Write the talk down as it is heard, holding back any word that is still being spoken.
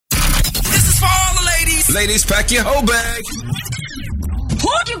Ladies, pack your hoe bag. Who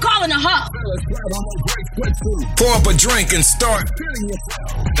you calling a hoe? Pour up a drink and start.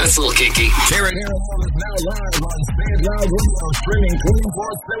 That's a little kinky. Karen is now live on Stand Loud Radio, streaming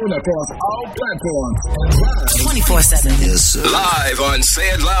 24/7 across all platforms. 24/7. Yes, sir. live on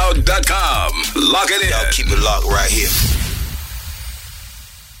sayitloud.com. Lock it in. Y'all keep it locked right here.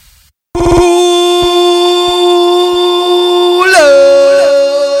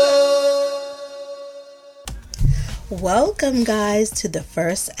 Welcome, guys, to the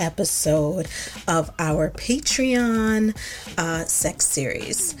first episode of our Patreon sex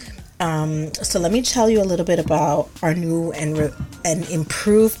series. So let me tell you a little bit about our new and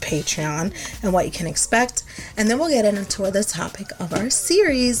improved Patreon and what you can expect, and then we'll get into the topic of our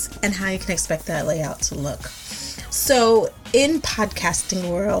series and how you can expect that layout to look. So in podcasting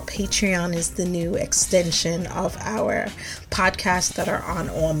world, Patreon is the new extension of our podcasts that are on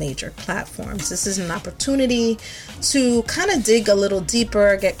all major platforms. This is an opportunity to kind of dig a little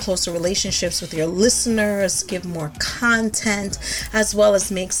deeper, get closer relationships with your listeners, give more content, as well as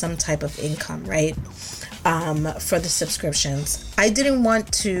make some type of income, right? For the subscriptions. I didn't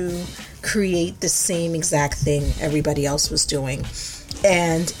want to create the same exact thing everybody else was doing.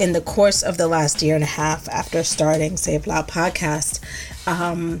 And in the course of the last year and a half after starting Say It Loud podcast,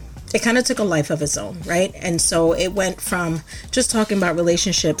 it kind of took a life of its own, right? And so it went from just talking about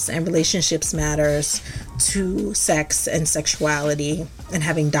relationships and relationships matters to sex and sexuality and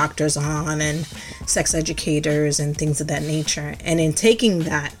having doctors on and sex educators and things of that nature. And in taking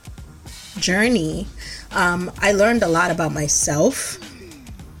that journey, I learned a lot about myself.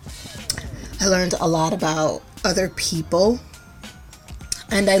 I learned a lot about other people.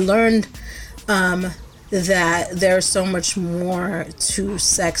 And I learned that there's so much more to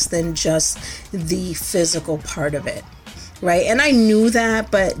sex than just the physical part of it, right? And I knew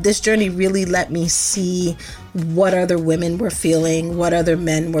that, but this journey really let me see what other women were feeling, what other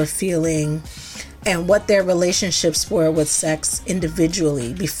men were feeling, and what their relationships were with sex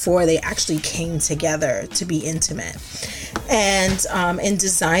individually before they actually came together to be intimate. And in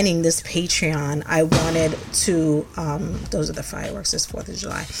designing this Patreon, I wanted to, those are the fireworks, it's 4th of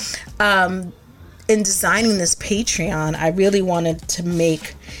July. In designing this Patreon, I really wanted to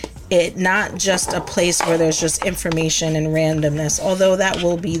make it not just a place where there's just information and randomness, although that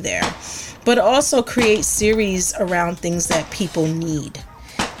will be there, but also create series around things that people need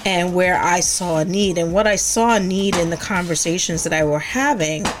and where I saw a need. And what I saw a need in the conversations that I were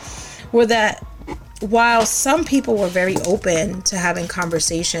having were that while some people were very open to having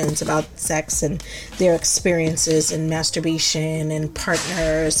conversations about sex and their experiences and masturbation and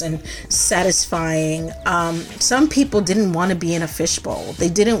partners and satisfying, some people didn't want to be in a fishbowl. They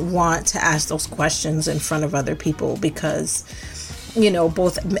didn't want to ask those questions in front of other people because, you know,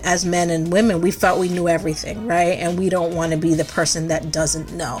 both as men and women, we felt we knew everything, right? And we don't want to be the person that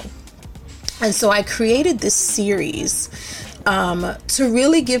doesn't know. And so I created this series to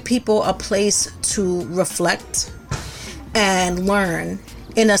really give people a place to reflect and learn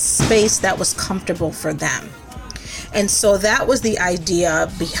in a space that was comfortable for them. And so that was the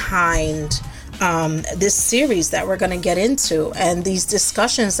idea behind this series that we're going to get into, and these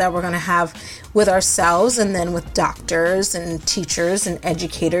discussions that we're going to have with ourselves and then with doctors and teachers and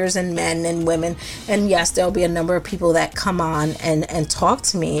educators and men and women. And yes, there'll be a number of people that come on and talk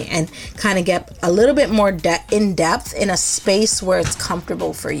to me and kind of get a little bit more in depth in a space where it's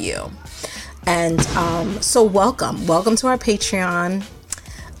comfortable for you. And so welcome to our Patreon,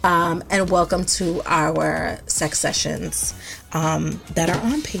 and welcome to our sex sessions that are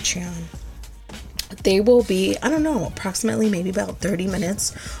on Patreon. They will be, I don't know, approximately maybe about 30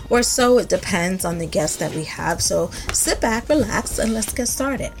 minutes or so. It depends on the guests that we have. So sit back, relax, and let's get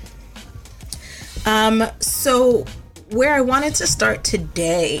started. So where I wanted to start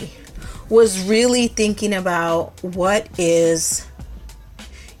today was really thinking about what is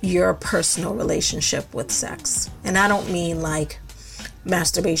your personal relationship with sex. And I don't mean like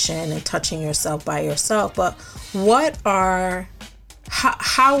masturbation and touching yourself by yourself, but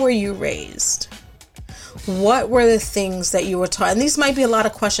how were you raised? What were the things that you were taught? And these might be a lot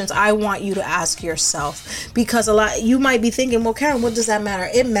of questions I want you to ask yourself, because you might be thinking, well, Karen, what does that matter?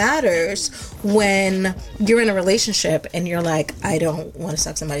 It matters when you're in a relationship and you're like, I don't want to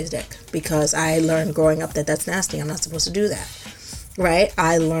suck somebody's dick because I learned growing up that that's nasty. I'm not supposed to do that. Right?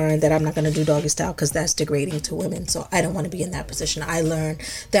 I learned that I'm not going to do doggy style because that's degrading to women. So I don't want to be in that position. I learned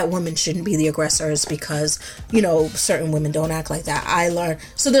that women shouldn't be the aggressors because, you know, certain women don't act like that.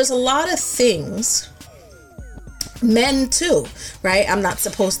 So there's a lot of things Men too, right? I'm not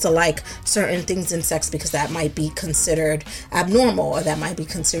supposed to like certain things in sex because that might be considered abnormal or that might be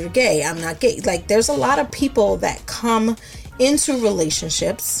considered gay. I'm not gay. Like, there's a lot of people that come into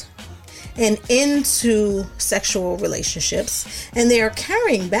relationships and into sexual relationships, and they are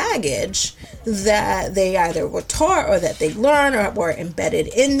carrying baggage that they either were taught or that they learned or were embedded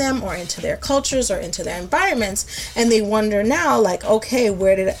in them or into their cultures or into their environments, and they wonder now, like, okay,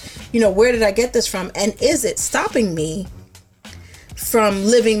 where did I get this from, and is it stopping me from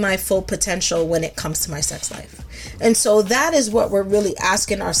living my full potential when it comes to my sex life? And so that is what we're really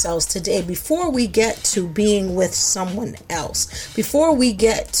asking ourselves today before we get to being with someone else, before we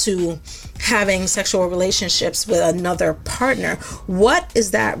get to having sexual relationships with another partner. What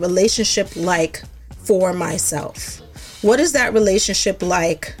is that relationship like for myself? What is that relationship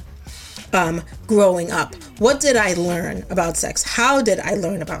like growing up? What did I learn about sex? How did I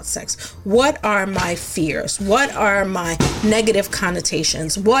learn about sex? What are my fears? What are my negative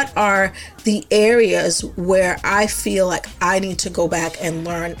connotations? What are the areas where I feel like I need to go back and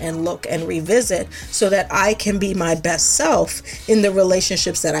learn and look and revisit so that I can be my best self in the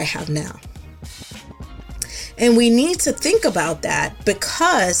relationships that I have now? And we need to think about that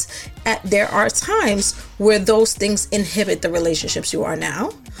because there are times where those things inhibit the relationships you are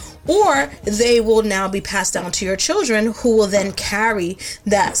now, or they will now be passed down to your children, who will then carry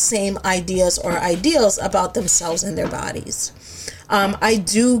that same ideas or ideals about themselves and their bodies. I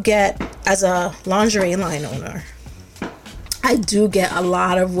do get, as a lingerie line owner, I do get a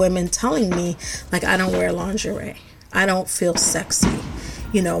lot of women telling me, like, I don't wear lingerie. I don't feel sexy.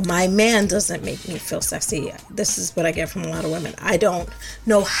 You know, my man doesn't make me feel sexy. This is what I get from a lot of women. I don't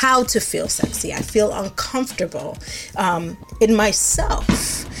know how to feel sexy. I feel uncomfortable in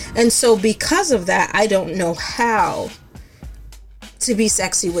myself. And so because of that, I don't know how to be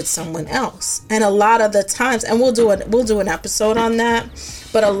sexy with someone else. And a lot of the times, and we'll do an episode on that,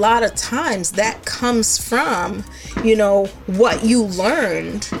 but a lot of times that comes from, you know, what you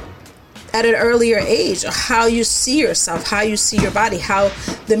learned at an earlier age, or how you see yourself, how you see your body, how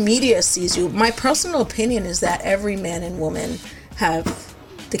the media sees you. My personal opinion is that every man and woman have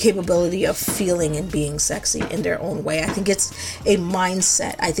the capability of feeling and being sexy in their own way. I think it's a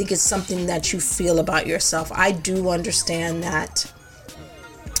mindset. I think it's something that you feel about yourself. I do understand that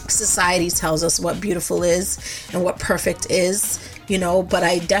society tells us what beautiful is and what perfect is, you know, but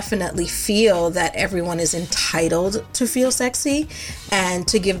I definitely feel that everyone is entitled to feel sexy and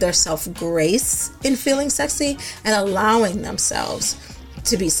to give themselves grace in feeling sexy and allowing themselves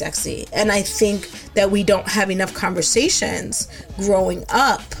to be sexy. And I think that we don't have enough conversations growing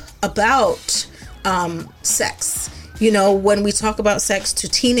up about sex. You know, when we talk about sex to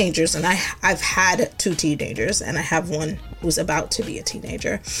teenagers, and I've had 2 teenagers, and I have one who's about to be a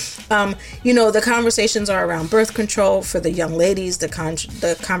teenager. You know, the conversations are around birth control for the young ladies, the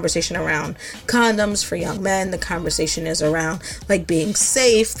conversation around condoms for young men, the conversation is around like being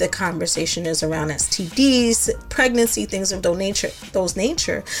safe, the conversation is around STDs, pregnancy, things of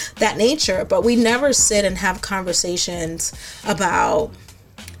that nature. But we never sit and have conversations about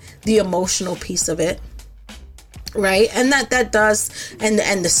the emotional piece of it. Right. And that does, and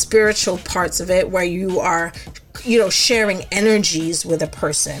the spiritual parts of it, where you are, you know, sharing energies with a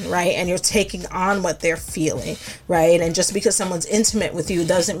person, right? And you're taking on what they're feeling, right? And just because someone's intimate with you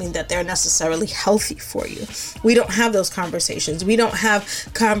doesn't mean that they're necessarily healthy for you. We don't have those conversations. We don't have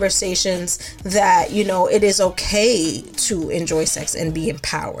conversations that, you know, it is okay to enjoy sex and be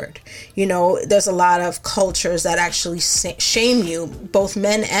empowered. You know, there's a lot of cultures that actually shame you, both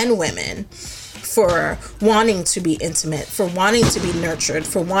men and women, for wanting to be intimate, for wanting to be nurtured,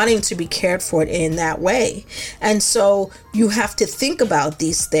 for wanting to be cared for in that way. And so you have to think about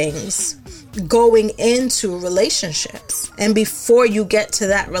these things going into relationships. And before you get to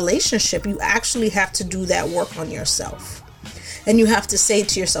that relationship, you actually have to do that work on yourself. And you have to say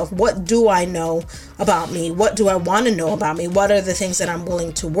to yourself, what do I know about me? What do I want to know about me? What are the things that I'm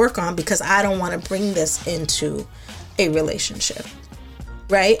willing to work on? Because I don't want to bring this into a relationship.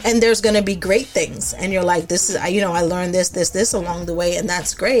 Right? And there's going to be great things. And you're like, this is, you know, I learned this along the way. And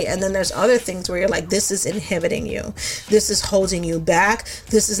that's great. And then there's other things where you're like, this is inhibiting you. This is holding you back.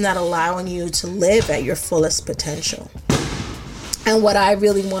 This is not allowing you to live at your fullest potential. And what I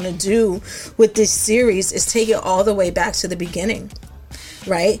really want to do with this series is take it all the way back to the beginning.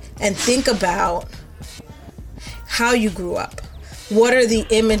 Right? And think about how you grew up. What are the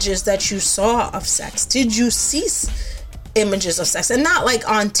images that you saw of sex? Did you see images of sex? And not like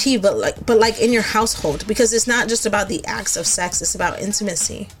on TV, but like in your household, because it's not just about the acts of sex, it's about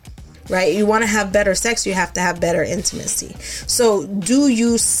intimacy, right? You want to have better sex, you have to have better intimacy. So did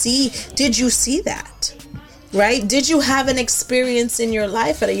you see that? right? Did you have an experience in your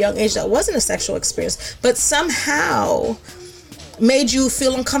life at a young age that wasn't a sexual experience, but somehow made you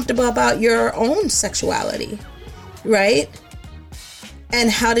feel uncomfortable about your own sexuality, right? And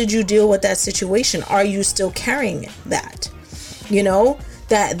how did you deal with that situation? Are you still carrying that? You know,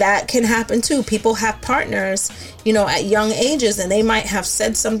 that can happen too. People have partners, you know, at young ages, and they might have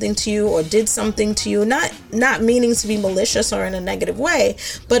said something to you or did something to you, not meaning to be malicious or in a negative way,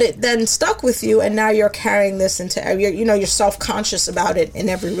 but it then stuck with you, and now you're carrying this into, you know, you're self-conscious about it in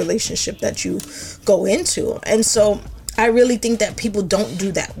every relationship that you go into. And so I really think that people don't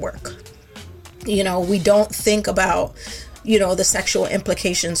do that work. You know, we don't think about, you know, the sexual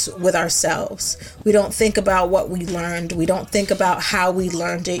implications with ourselves. We don't think about what we learned. We don't think about how we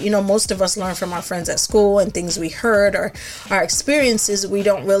learned it. You know, most of us learn from our friends at school and things we heard or our experiences. We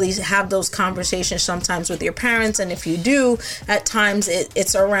don't really have those conversations sometimes with your parents. And if you do, at times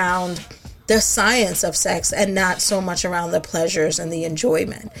it's around the science of sex and not so much around the pleasures and the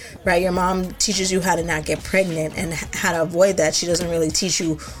enjoyment, right? Your mom teaches you how to not get pregnant and how to avoid that. She doesn't really teach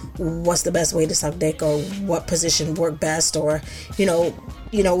you what's the best way to suck dick or what position work best, or, and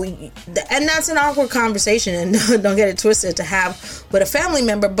that's an awkward conversation, and don't get it twisted, to have with a family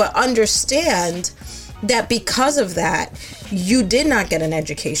member, but understand that because of that, you did not get an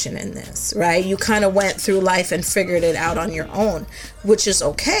education in this, right? You kind of went through life and figured it out on your own, which is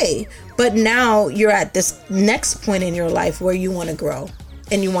okay. But now you're at this next point in your life where you want to grow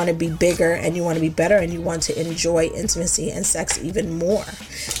and you want to be bigger and you want to be better and you want to enjoy intimacy and sex even more.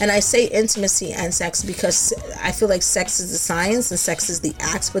 And I say intimacy and sex because I feel like sex is the science and sex is the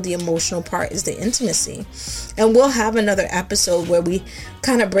act, but the emotional part is the intimacy. And we'll have another episode where we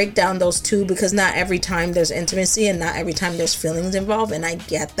kind of break down those two, because not every time there's intimacy and not every time there's feelings involved, and I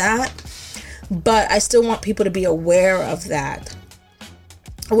get that. But I still want people to be aware of that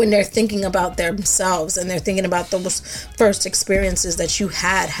when they're thinking about themselves and they're thinking about those first experiences that you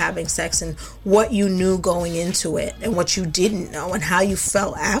had having sex and what you knew going into it and what you didn't know and how you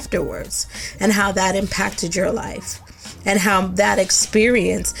felt afterwards and how that impacted your life and how that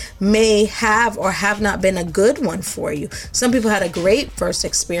experience may have or have not been a good one for you. Some people had a great first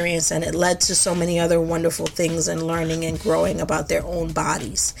experience and it led to so many other wonderful things and learning and growing about their own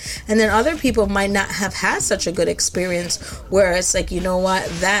bodies. And then other people might not have had such a good experience where it's like, you know what,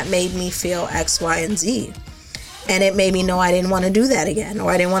 that made me feel X, Y, and Z. And it made me know I didn't want to do that again, or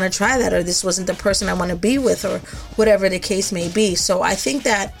I didn't want to try that, or this wasn't the person I want to be with, or whatever the case may be. So I think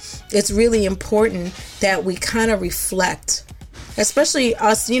that it's really important that we kind of reflect, especially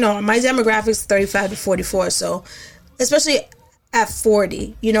us, my demographics 35 to 44. So especially at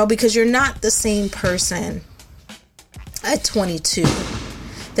 40, because you're not the same person at 22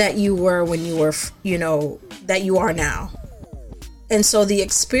 that you were when you were, that you are now. And so the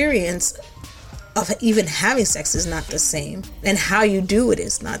experience of even having sex is not the same, and how you do it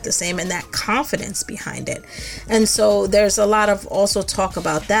is not the same, and that confidence behind it. And so there's a lot of also talk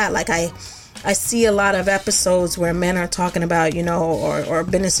about that. Like I see a lot of episodes where men are talking about, or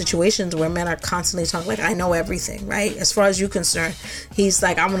been in situations where men are constantly talking like, I know everything, right? As far as you're concerned, he's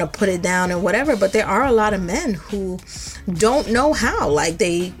like, I'm going to put it down and whatever. But there are a lot of men who don't know how. Like,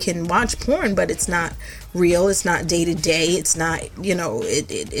 they can watch porn, but it's not real. It's not day to day. It's not,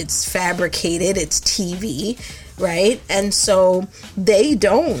 it's fabricated. It's TV, right? And so they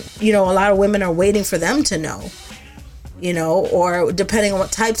don't, a lot of women are waiting for them to know. Or depending on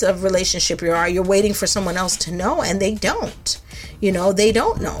what types of relationship you're waiting for someone else to know, and they don't. They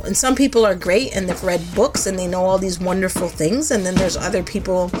don't know. And some people are great and they've read books and they know all these wonderful things, and then there's other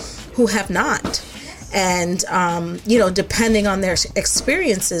people who have not. And, depending on their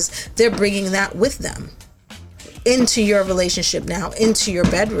experiences, they're bringing that with them into your relationship now, into your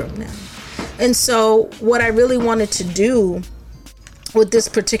bedroom now. And so what I really wanted to do with this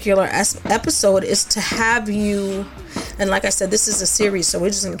particular episode is to have you, and like I said, this is a series, so we're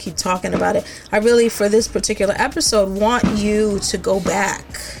just going to keep talking about it. I really, for this particular episode, want you to go back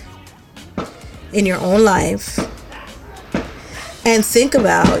in your own life and think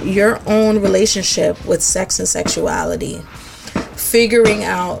about your own relationship with sex and sexuality, figuring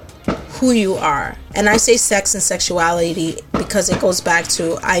out who you are. And I say sex and sexuality because it goes back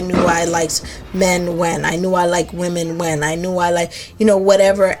to, I knew I liked men when, I knew I liked women when, I knew I liked,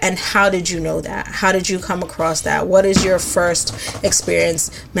 whatever. And how did you know that? How did you come across that? What is your first experience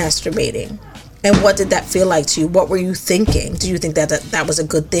masturbating? And what did that feel like to you? What were you thinking? Do you think that was a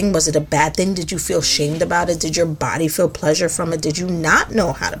good thing? Was it a bad thing? Did you feel shamed about it? Did your body feel pleasure from it? Did you not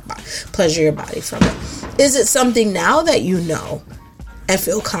know how to pleasure your body from it? Is it something now that you know and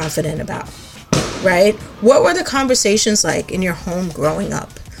feel confident about, right? What were the conversations like in your home growing up?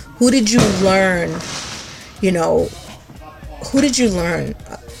 Who did you learn, You know, who did you learn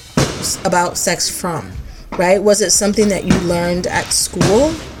about sex from, right? Was it something that you learned at school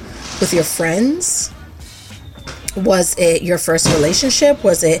with your friends? Was it your first relationship?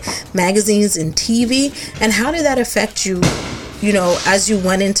 Was it magazines and TV? And how did that affect you, you know, as you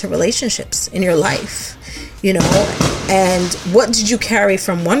went into relationships in your life? You know, and what did you carry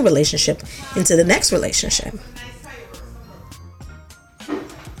from one relationship into the next relationship?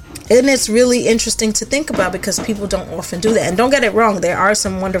 And it's really interesting to think about because people don't often do that. And don't get it wrong, there are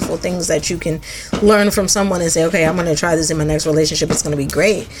some wonderful things that you can learn from someone and say, okay, I'm going to try this in my next relationship. It's going to be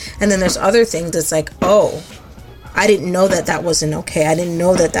great. And then there's other things that's like, oh, I didn't know that that wasn't okay. I didn't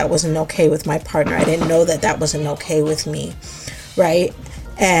know that that wasn't okay with my partner. I didn't know that that wasn't okay with me, right?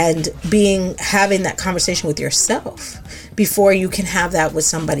 And having that conversation with yourself before you can have that with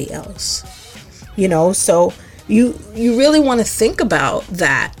somebody else, you know? So you really want to think about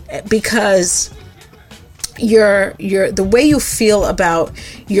that, because the way you feel about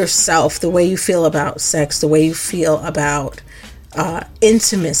yourself, the way you feel about sex, the way you feel about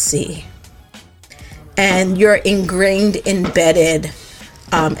intimacy, and your ingrained, embedded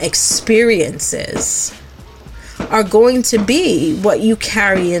experiences are going to be what you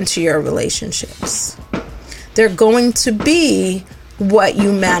carry into your relationships. They're going to be what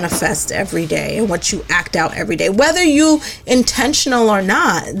you manifest every day and what you act out every day. Whether you intentional or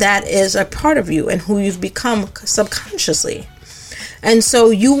not, that is a part of you and who you've become subconsciously. And so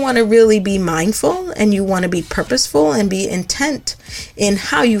you want to really be mindful, and you want to be purposeful and be intent in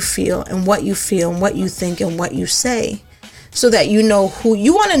how you feel and what you think and what you say, so that you know who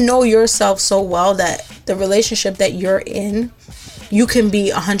you want to know yourself so well that the relationship that you're in, you can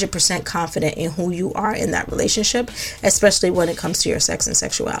be 100% confident in who you are in that relationship, especially when it comes to your sex and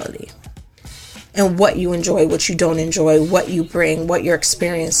sexuality and what you enjoy, what you don't enjoy, what you bring, what your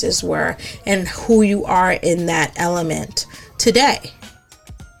experiences were, and who you are in that element today.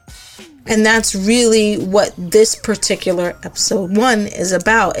 And that's really what this particular episode 1 is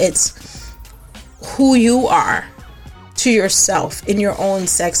about. It's who you are to yourself in your own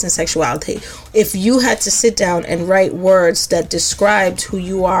sex and sexuality. If you had to sit down and write words that described who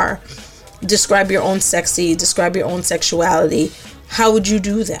you are, describe your own describe your own sexuality, how would you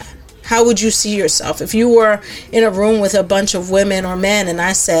do that? How would you see yourself? If you were in a room with a bunch of women or men and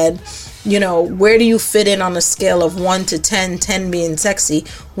I said, you know, where do you fit in on a scale of 1 to 10, 10 being sexy,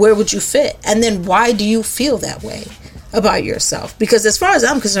 where would you fit? And then why do you feel that way about yourself? Because as far as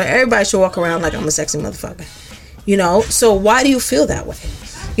I'm concerned, everybody should walk around like I'm a sexy motherfucker. You know, so why do you feel that way?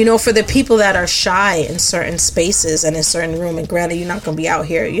 You know, for the people that are shy in certain spaces and in certain room, and granted, you're not going to be out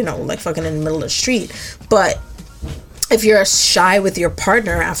here, you know, like fucking in the middle of the street. But if you're shy with your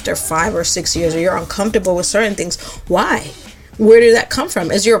partner after 5 or 6 years, or you're uncomfortable with certain things, why? Where did that come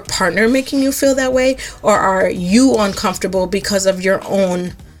from? Is your partner making you feel that way? Or are you uncomfortable because of your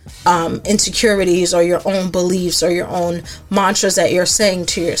own insecurities or your own beliefs or your own mantras that you're saying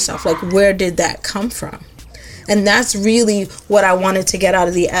to yourself? Like, where did that come from? And that's really what I wanted to get out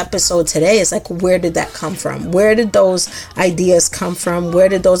of the episode today, is like, where did that come from? Where did those ideas come from? Where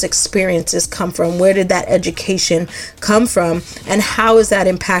did those experiences come from? Where did that education come from? And how is that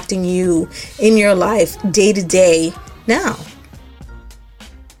impacting you in your life day to day now?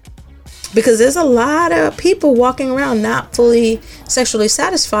 Because there's a lot of people walking around not fully sexually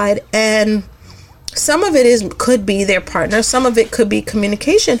satisfied, and some of it could be their partner, some of it could be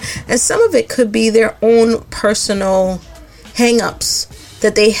communication, and some of it could be their own personal hang-ups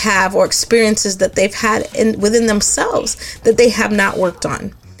that they have, or experiences that they've had within themselves that they have not worked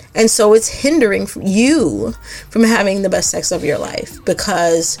on. And so it's hindering you from having the best sex of your life,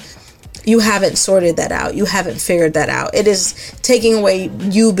 because you haven't sorted that out. You haven't figured that out. It is taking away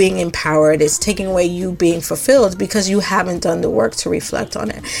you being empowered. It's taking away you being fulfilled, because you haven't done the work to reflect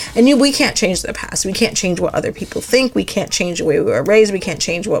on it. And we can't change the past. We can't change what other people think. We can't change the way we were raised. We can't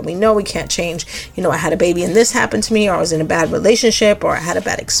change what we know. We can't change, you know, I had a baby and this happened to me, or I was in a bad relationship, or I had a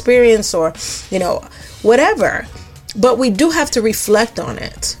bad experience, or, you know, whatever. But we do have to reflect on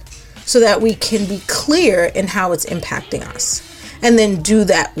it so that we can be clear in how it's impacting us. And then do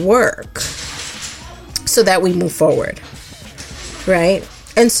that work so that we move forward, right?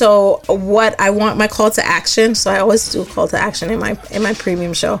 And so what I want, my call to action, so I always do a call to action in my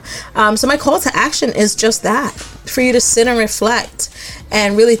premium show. So my call to action is just that, for you to sit and reflect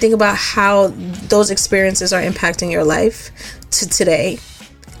and really think about how those experiences are impacting your life to today.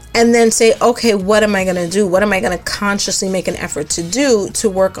 And then say, okay, what am I going to do? What am I going to consciously make an effort to do to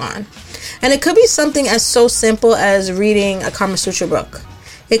work on? And it could be something as so simple as reading a Kama Sutra book.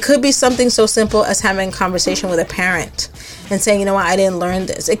 It could be something so simple as having a conversation with a parent and saying, you know what, I didn't learn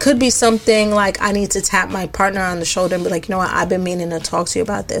this. It could be something like I need to tap my partner on the shoulder and be like, you know what, I've been meaning to talk to you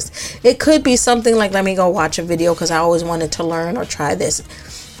about this. It could be something like, let me go watch a video because I always wanted to learn or try this.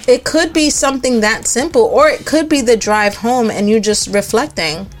 It could be something that simple, or it could be the drive home and you just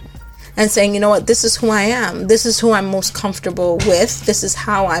reflecting and saying, you know what, this is who I am. This is who I'm most comfortable with. This is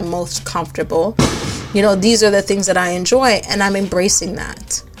how I'm most comfortable. You know, these are the things that I enjoy, and I'm embracing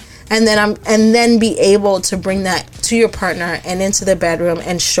that. And then be able to bring that to your partner and into the bedroom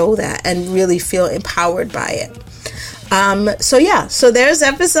and show that and really feel empowered by it. So there's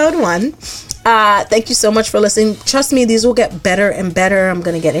episode 1. Thank you so much for listening. Trust me, these will get better and better. I'm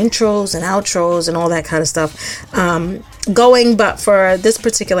going to get intros and outros and all that kind of stuff going. But for this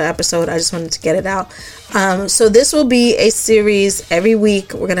particular episode, I just wanted to get it out. So this will be a series every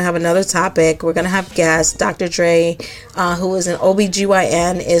week. We're going to have another topic. We're going to have guests. Dr. Dre, who is an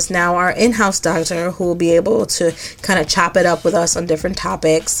OBGYN, is now our in-house doctor who will be able to kind of chop it up with us on different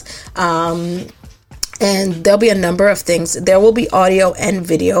topics. And there'll be a number of things. There will be audio and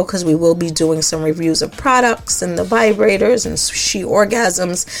video because we will be doing some reviews of products and the vibrators and she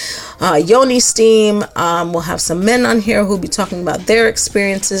orgasms, Yoni Steam. We'll have some men on here who'll be talking about their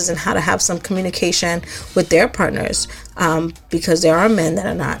experiences and how to have some communication with their partners, because there are men that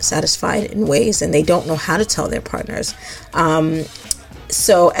are not satisfied in ways and they don't know how to tell their partners. And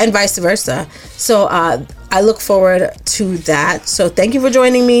vice versa. So I look forward to that. So thank you for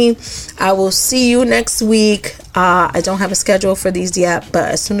joining me. I will see you next week. I don't have a schedule for these yet, but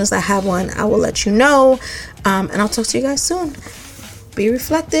as soon as I have one, I will let you know. And I'll talk to you guys soon. Be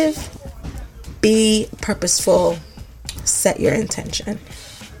reflective. Be purposeful. Set your intention.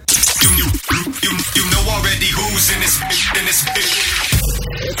 You know already who's in this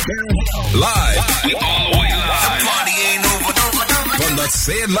live. All the way live. The party ain't over. From the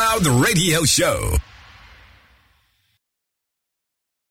Say It Loud Radio Show.